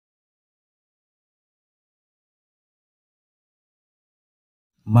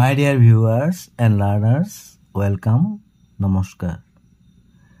My dear viewers and learners, welcome, namaskar.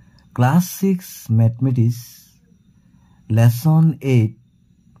 Class 6 Mathematics, Lesson 8,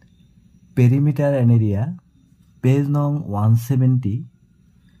 Perimeter and Area, page number 170,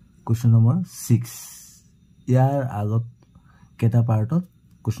 question number 6. Yar agot keta partot,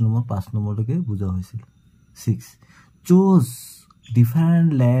 question number 5 number toke buja hoisil. 6. Choose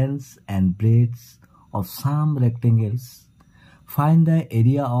different lengths and breadths of some rectangles. Find the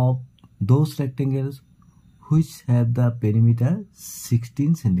area of those rectangles which have the perimeter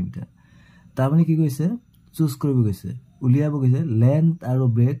 16 cm. Tamane ki koise choose koribo koise uliabo koise length aru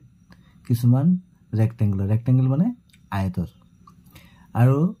breadth kisuman rectangle mane ayator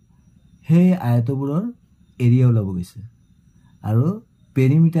aru he ayatoror area ulabo koise aru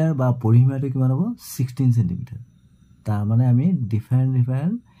perimeter ba perimeter kiman hobo 16 cm. Tamane ami different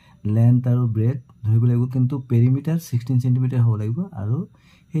length aru breadth ধৰিব লাগিব কিন্তু perimeter 16 cm হ'ব লাগিব আৰু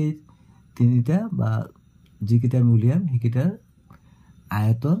এই তিনিটা বা যিকিটা আমি উলিয়াম হেকিটাৰ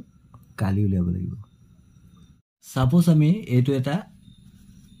আয়তৰ কালি উলিয়াব লাগিব সাপোজ আমি এটো এটা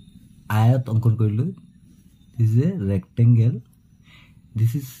আয়ত অঙ্কন কৰিলো this is a rectangle,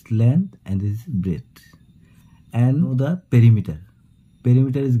 this is length and this is breadth and the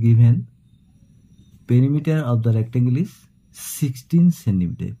perimeter is given. Perimeter of the rectangle is 16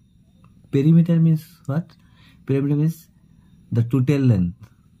 cm. Perimeter means what? Perimeter means the total length.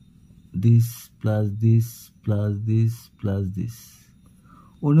 This plus this plus this plus this.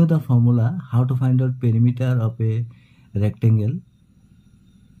 We know the formula how to find out perimeter of a rectangle.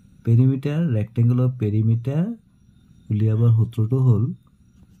 Rectangle of perimeter uliabar sutro to hol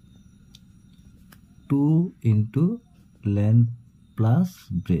 2 into length plus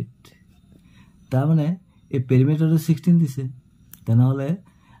breadth. Ta mane a perimeter 16 dise. Tanahole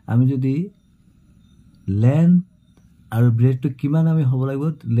আমি যদি length আৰু ব্ৰেডটো কিমান আমি হ'ব লাগিব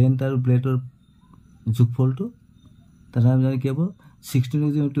length আৰু ব্ৰেডৰ যোগফলটো তাৰ আমি জানি কি হ'ব 16 ক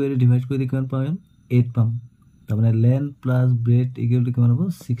যদি 2 এৰে ডিভাইড কৰি কিমান পাম 8 পাম তাৰ মানে length plus bread equal to কিমান হ'ব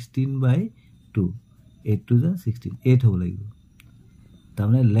 16/2 8 to the 16 8 হ'ব লাগিব তাৰ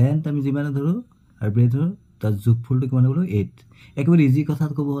মানে লেন্থ আমি যিমান ধৰো আৰু ব্ৰেডৰ তাৰ যোগফলটো কিমান হ'ব 8 একেবাৰে ইজি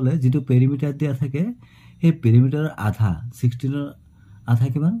কথাত ক'ব হলে যেটো পেৰিমিটাৰ দিয়া থাকে সেই পেৰিমিটাৰৰ আধা 16 ৰ আধা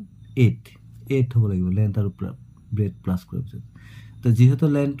কিমান 8 হ'ব লাগিব লেন্থ আৰু ব্ৰেড প্লাস কৰিব তো যেহেতু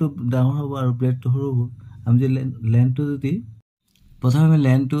লেন্থটো ডাঙৰ হ'ব আৰু ব্ৰেডটো সৰু হ'ব আমি যে লেন্থটো যদি প্ৰথমে আমি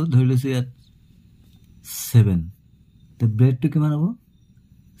লেন্থটো ধৰি লৈছো ইয়াত 7 তো ব্ৰেডটো কিমান হ'ব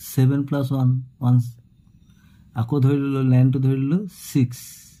 7 + 1 আকৌ ধৰি ললো লেন্থটো ধৰি ললো 6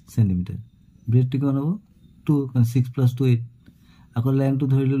 cm ব্ৰেডটো কিমান হ'ব 2 কাৰণ 6 + 2 8 আকৌ লেন্থটো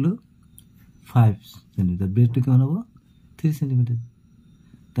ধৰি ললো 5 cm ব্ৰেডটো কিমান হ'ব 3 cm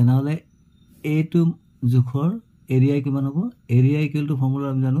তেনেহলে এইটো জোখৰ এৰিয়া কিমান হ'ব এৰিয়া ইকুৱেল টু ফৰ্মুলা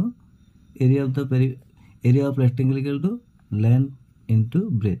আমি জানো area of rectangle equal to length into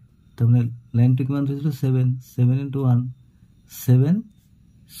bread তাৰমানে লেন্থটো কিমান থৈছিলো 7 into 1 7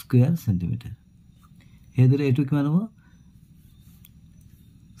 স্কয়াৰ সেন্টিমিটাৰ হেদৰে এইটো কিমান হ'ব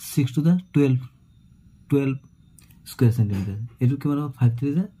 6 to the 12 স্কয়াৰ সেন্টিমিটাৰ এইটো কিমান হ'ব 5 to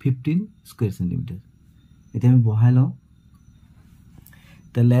the 15 স্কয়াৰ সেন্টিমিটাৰ এটা আমি বহাই লওঁ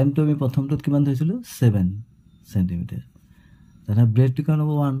The length to me প্ৰথমটো কিমান ধৰিছিলো 7 cm তাহলে ব্ৰেড টো কিমান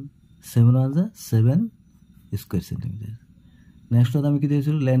হ'ব 1 7 1 7 স্কয়াৰ সেন্টিমিটাৰ নেক্সট আমি কি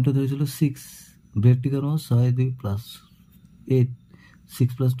ধৰিছিলো লেন্থ টো ধৰিছিলো 6 ব্ৰেড টো কিমান হ'ব 6 2 plus 8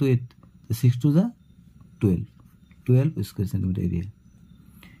 6 plus 2 8 6 to the 12 square centimetre area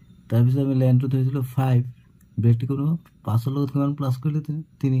তাৰ পিছত আমি লেন্থ টো ধৰিছিলো 5 ব্ৰেড টো কিমান হ'ব 5 ৰ লগত কিমান প্লাস কৰিলে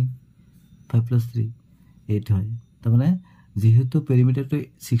 3 5 plus 3 8 হয় তাৰ মানে যেহেতু পেৰিমিটাৰটো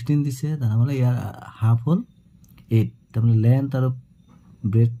 16 দিছে তাহলে ইয়াৰ হাফ হল 8 তাৰমানে লেন্থ আৰু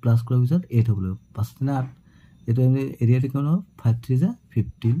ব্ৰেড প্লাস কৰাৰ পিছত 8 হ'ব 5 নে 8 এটো আমি এৰিয়াটো কিমান হ'ব 5 3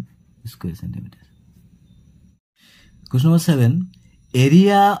 15 square centimetre Question number 7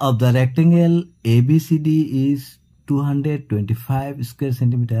 Area of the rectangle ABCD is 225 square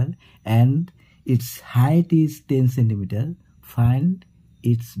centimeter and its height is 10 centimeter. Find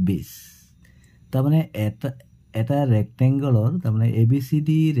its base. তাৰমানে এটা ৰেক্টেংগলৰ তাৰমানে ABCD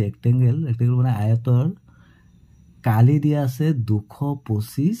ৰেক্টেংগল মানে আয়তৰ কালি দিয়া আছে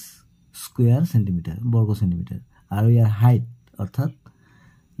 225 স্কয়াৰ সেন্টিমিটাৰ বৰ্গ সেন্টিমিটাৰ আৰু ইয়াৰ হাইট অৰ্থাৎ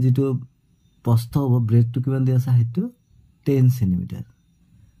যেটো প্ৰস্থ হ'ব ব্ৰেডটো কিমান দিয়া আছে হাইটটো 10 সেন্টিমিটাৰ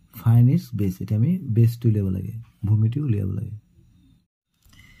ফাইন্ড ইটস বেস এটা আমি বেসটো উলিয়াব লাগে ভূমিটো উলিয়াব লাগে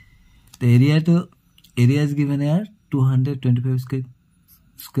the area is given here 225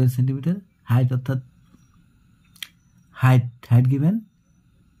 square centimeter height অর্থাৎ height given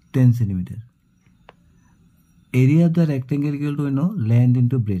 10 centimeter area of the rectangle equal to, length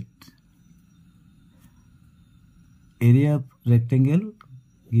into breadth. Area of rectangle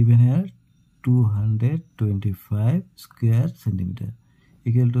given here 225 square centimeter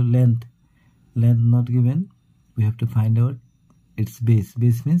equal to length. Length not given. We have to find out its base.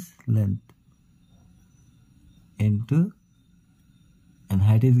 Base means length into, and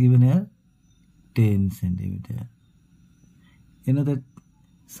height is given here 10 centimeter. You know that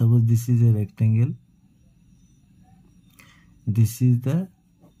suppose this is a rectangle. This is the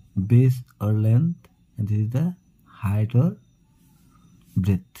base or length, and this is the height or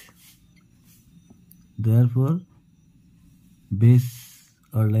breadth. Therefore, base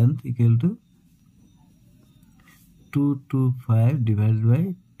or length equal to 225 divided by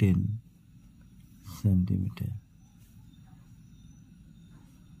 10 centimeter.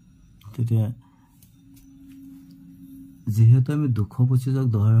 তেতিয়া যেহেতু আমি 225ক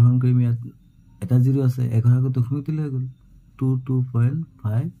 10 হৰণ কৰিম, ইয়াত এটা zero আছে, 11 ক 2 দিলে হৈ গ'ল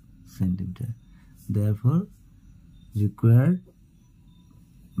 22.5 centimeter. Therefore, required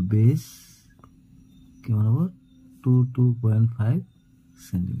base কিমান হ'ব 22.5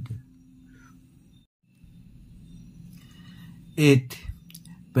 centimeter. 8.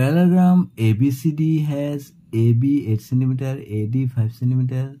 Parallelogram ABCD has AB 8 centimeter, AD 5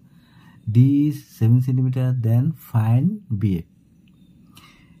 centimeter, D is 7 centimeter. Then find BF.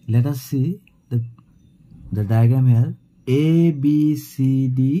 Let us see the diagram here.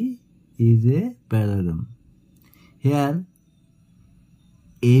 ABCD is a parallelogram. Here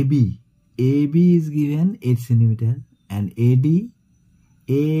AB is given 8 centimeter, and AD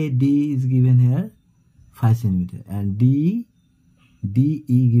is given here 5 centimeter, and DE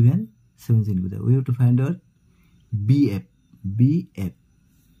given 7 centimeter. We have to find out BF.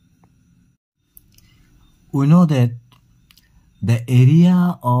 We know that the area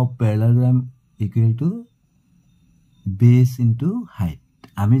of parallelogram equal to base into height.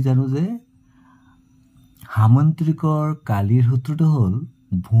 আমি জানো যে সামন্ত্ৰিকৰ কালিৰ সূত্ৰটো হ'ল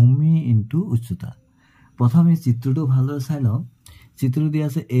ভূমি into উচ্চতা. প্ৰথমে চিত্ৰটো ভালদৰে চাই লওঁ. চিত্ৰটো দিয়া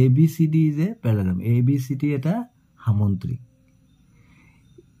আছে ABCD is a parallelogram. ABCD এটা সামন্ত্ৰিক.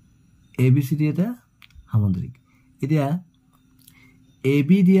 ABCD এটা সামন্ত্ৰিক. এতিয়া AB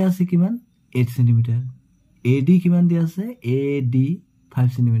দিয়া আছে কিমান 8 centimeter. AD কিমান দিয়া আছে AD 5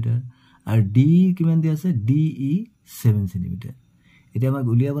 centimeter, আৰু D কিমান দিয়া আছে DE 7 centimeter. এতিয়া আমাক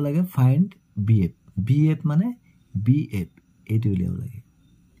উলিয়াব লাগে ফাইন্ড BF. BF মানে BF এইটো উলিয়াব লাগে.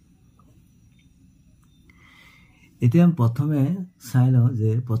 এতিয়া আমি প্ৰথমে চাই লওঁ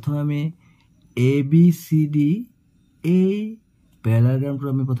যে প্ৰথমে আমি ABCD এই প্যাৰাগ্ৰামটো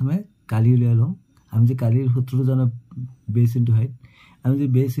আমি প্ৰথমে কালি উলিয়াই লওঁ. আমি যে কালিৰ সূত্ৰটো জানো বেস ইনটু হাইট. আমি যে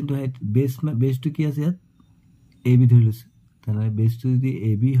বেস ইনটু হাইট, বেসটো কি আছে ইয়াত AB ধৰি লৈছো. তাহলে বেসটো যদি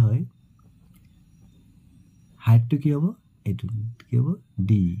AB হয়, হাইটটো কি হ'ব এইটো কি হ'ব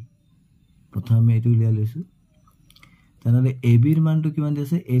D. প্ৰথমে এইটো উলিয়াই লৈছো. তাহলে AB ৰ মানটো কিমান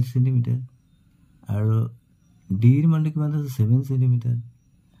আছে 8 centimeter, আৰু D ৰ মানটো কিমান আছে 7 centimeter.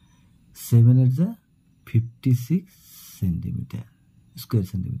 7 is 56 centimeter square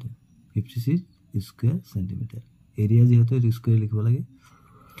centimeter. 56 square centimeter. Area যেহেতু স্কয়ার লিখিব লাগে,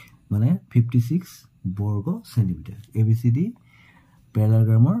 মানে 56 বর্গ centimetre. ABCD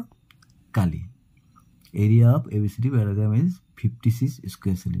প্যাৰাগ্ৰামৰ Kali. Area of ABCD parallelogram is 56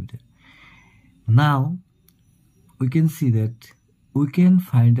 square centimeter. Now we can see that we can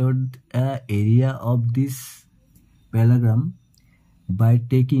find out area of this parallelogram by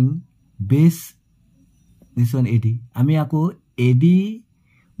taking base, this one AD. আমি আকৌ AD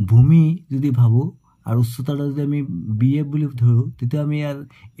ভূমি যদি ভাবো আৰু উচ্চতাটা যদি আমি BF বুলি ধৰো, তেতিয়া আমি ইয়াৰ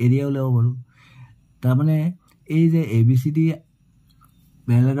এৰিয়া উলিয়াব পাৰো. তাৰ মানে এই যে ABCD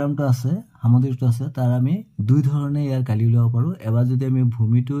প্যাৰাগ্ৰামটো আছে, সামগ্ৰীটো আছে, তাৰ আমি দুই ধৰণে ইয়াৰ কালি উলিয়াব পাৰো. এবাৰ যদি আমি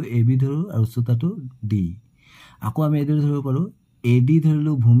ভূমিটো AB ধৰো আৰু উচ্চতাটো D, আকৌ আমি এদিন ধৰিব পাৰো AD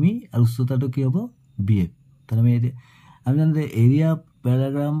ধৰিলো ভূমি আৰু উচ্চতাটো কি হ'ব BF. তাৰ আমি জানো যে area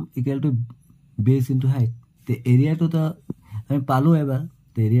প্যাৰাগ্ৰাম equal to base into height. তে এৰিয়াটো তো আমি পালো এবাৰ.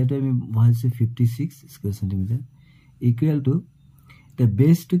 তে এৰিয়াটো আমি বহাইছো 56 স্কয়াৰ সেন্টিমিটাৰ ইকুৱেল টু তে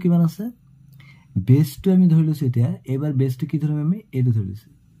বেসটো কিমান আছে, বেসটো আমি ধৰি লৈছো. এতিয়া এবাৰ বেসটো কি ধৰিম আমি এটো ধৰি লৈছো.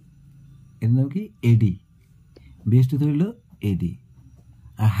 এৰ নাম কি AD. বেসটো ধৰিলো AD,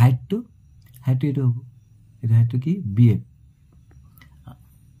 আর হাইটটো এটো হ'ব. এটা হাইটটো কি BF.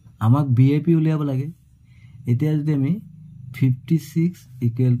 আমাক BF উলিয়াব লাগে. এতিয়া যদি আমি 56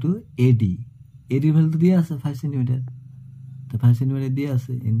 ইকুৱেল টু AD ভ্যালুটো দিয়া আছে 5 সেন্টিমিটার, তো 5 সেন্টিমিটার দিয়া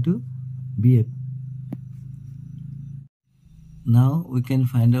আছে into BF. Now we can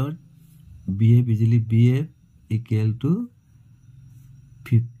find out BF easily. BF equal to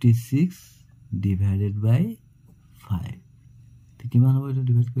 56 divided by 5 কিমান হ'ব এটা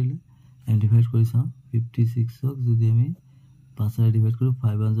ডিভাইড কৰিলে আমি ডিভাইড কৰি চাওঁ 56 ক যদি আমি 5 ৰে ডিভাইড কৰো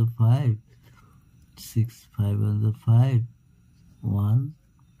 5 1 5 6 5 1 5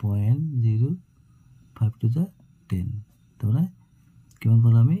 1.0 5 to the 10 তাহলে কিমান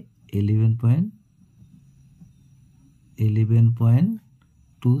পালো আমি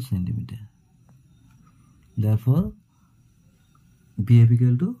 11.2 centimeter therefore BF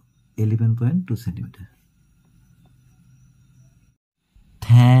equal to 11.2 centimeter.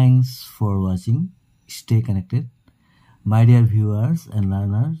 Thanks for watching. Stay connected. My dear viewers and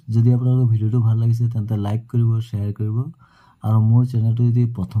learners, যদি আপোনালোকৰ ভিডিওটো ভাল লাগিছে তেন্তে লাইক কৰিব শেয়াৰ কৰিব আৰু মোৰ চেনেলটো যদি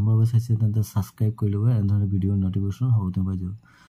প্ৰথমবাৰ চাইছে তেন্তে সাবস্ক্ৰাইব কৰি ল'ব এনে ধৰণৰ ভিডিওৰ নটিফিকেশন হ'ব পাই যাব